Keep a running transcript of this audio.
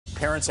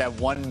Parents at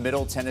one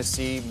Middle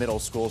Tennessee middle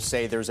school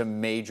say there's a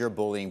major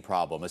bullying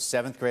problem. A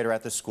 7th grader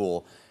at the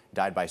school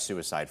died by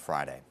suicide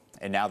Friday.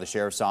 And now the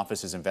sheriff's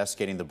office is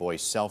investigating the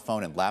boy's cell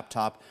phone and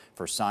laptop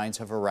for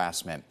signs of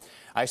harassment.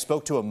 I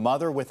spoke to a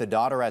mother with a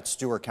daughter at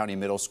Stewart County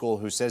Middle School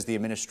who says the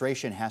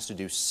administration has to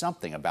do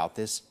something about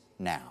this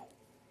now.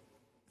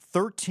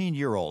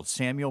 13-year-old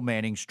Samuel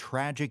Manning's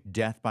tragic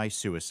death by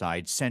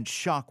suicide sent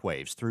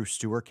shockwaves through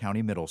Stewart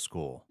County Middle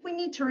School. We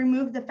need to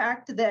remove the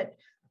fact that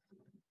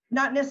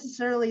not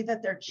necessarily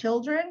that they're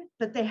children,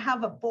 but they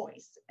have a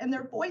voice, and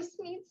their voice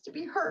needs to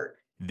be heard.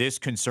 This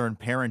concerned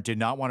parent did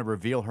not want to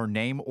reveal her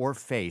name or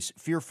face,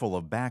 fearful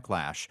of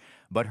backlash.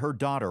 But her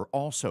daughter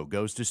also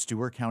goes to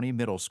Stewart County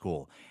Middle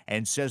School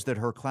and says that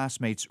her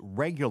classmates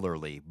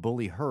regularly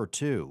bully her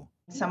too.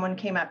 Someone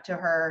came up to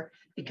her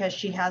because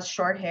she has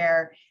short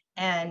hair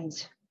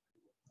and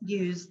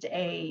used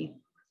a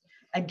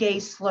gay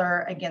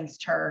slur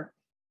against her.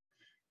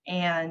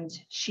 And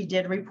she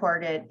did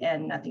report it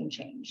and nothing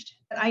changed.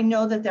 I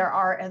know that there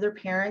are other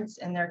parents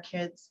and their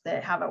kids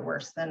that have it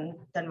worse than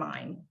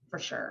mine, for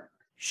sure.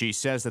 She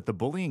says that the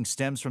bullying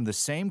stems from the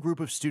same group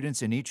of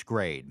students in each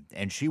grade,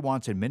 and she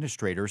wants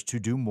administrators to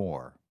do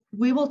more.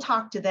 We will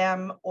talk to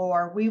them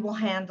or we will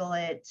handle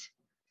it.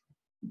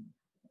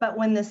 But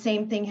when the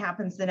same thing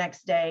happens the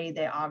next day,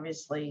 they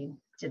obviously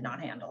did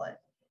not handle it.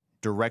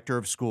 Director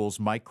of Schools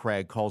Mike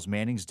Craig calls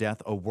Manning's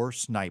death a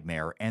worst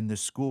nightmare, and the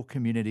school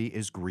community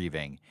is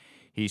grieving.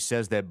 He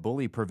says that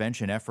bully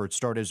prevention efforts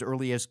start as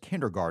early as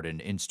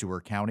kindergarten in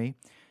Stewart County.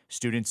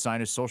 Students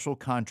sign a social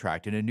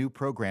contract in a new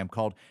program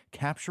called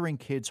Capturing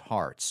Kids'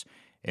 Hearts.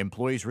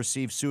 Employees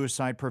receive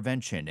suicide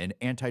prevention and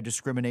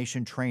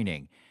anti-discrimination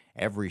training.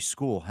 Every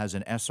school has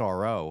an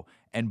SRO,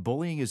 and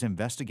bullying is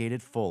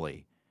investigated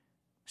fully.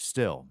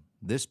 Still,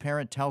 this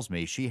parent tells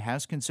me she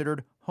has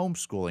considered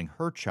homeschooling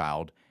her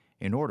child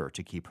in order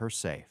to keep her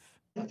safe.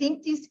 I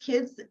think these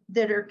kids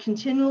that are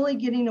continually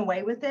getting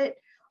away with it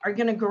are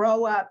going to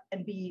grow up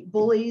and be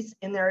bullies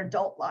in their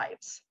adult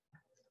lives.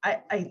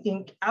 I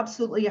think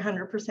absolutely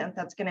 100%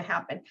 that's going to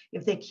happen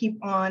if they keep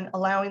on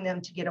allowing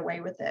them to get away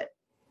with it.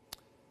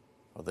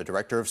 Well, the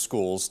director of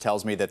schools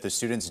tells me that the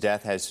student's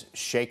death has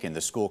shaken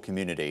the school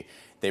community.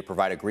 They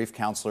provided grief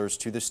counselors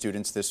to the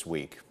students this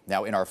week.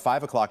 Now, in our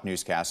 5 o'clock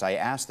newscast, I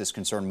asked this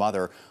concerned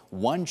mother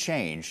one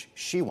change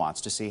she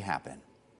wants to see happen.